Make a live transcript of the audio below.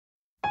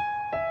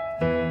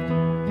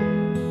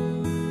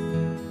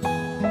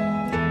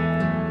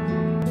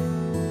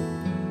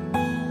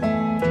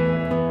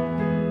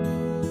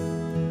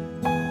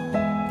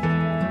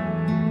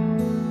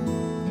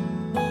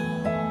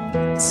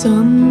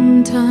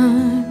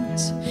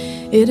Sometimes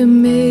it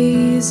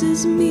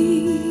amazes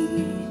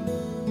me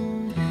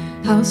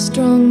how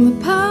strong the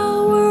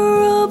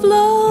power of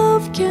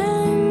love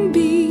can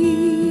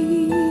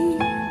be.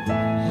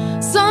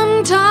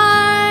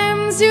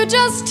 Sometimes you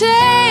just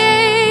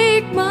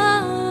take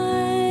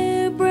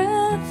my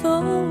breath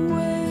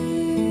away.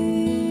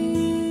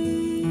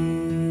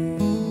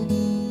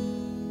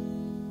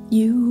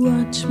 You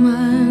watch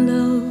my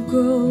love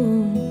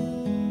grow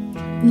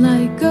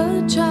like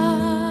a child,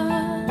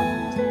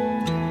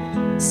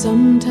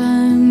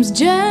 sometimes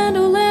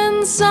gentle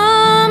and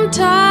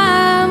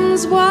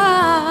sometimes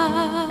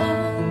wild.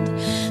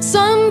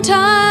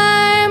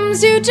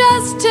 Sometimes you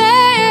just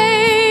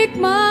take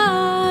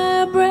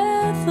my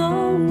breath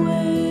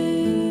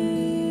away,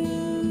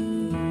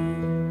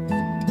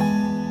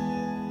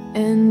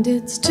 and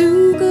it's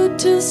too good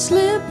to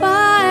slip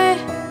by,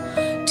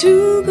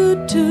 too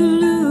good to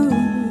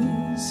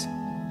lose,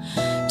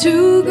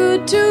 too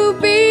good to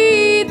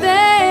be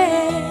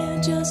there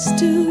just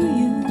to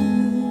use.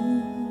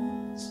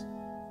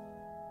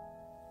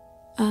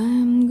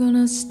 I'm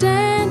gonna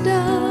stand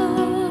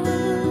up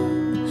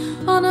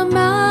on a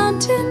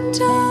mountain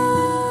top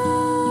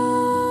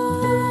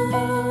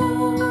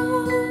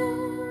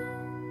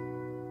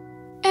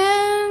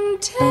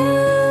and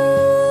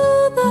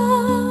tell the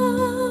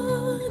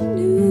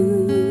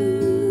news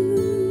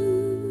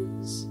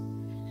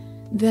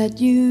that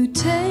you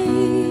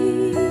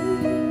take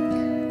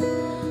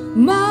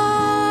my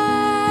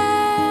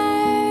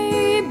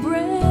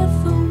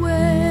breath away.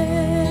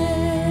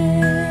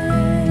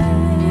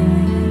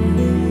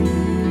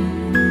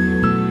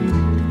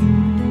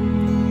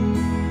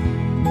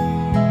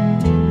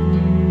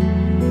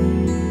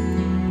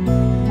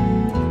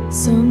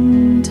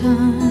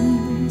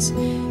 Sometimes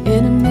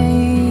it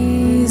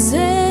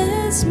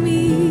amazes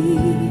me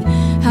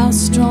how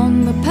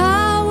strong the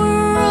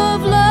power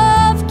of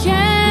love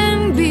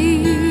can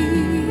be.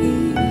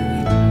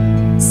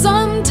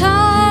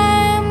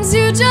 Sometimes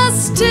you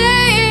just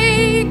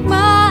take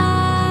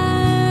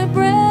my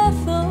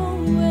breath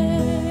away.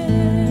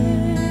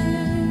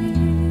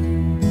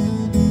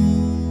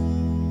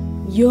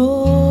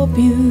 Your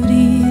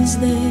beauty is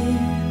there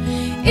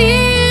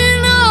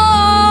in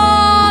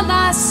all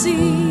I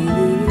see,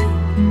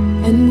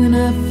 and when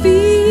I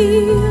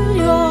feel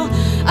your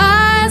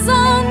eyes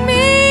on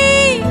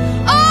me,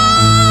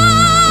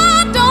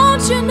 oh,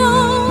 don't you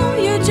know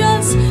you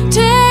just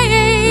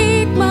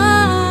take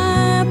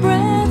my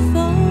breath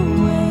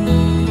away.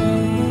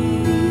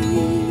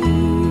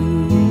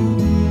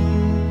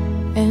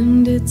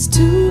 And it's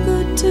too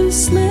good to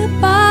slip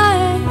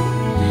by,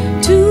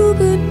 too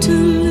good to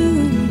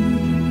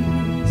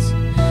lose,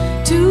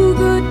 too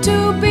good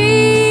to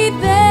be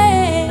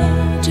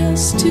there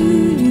just to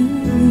use.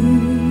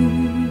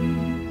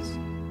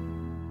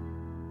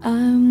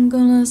 I'm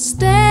gonna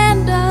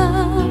stand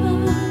up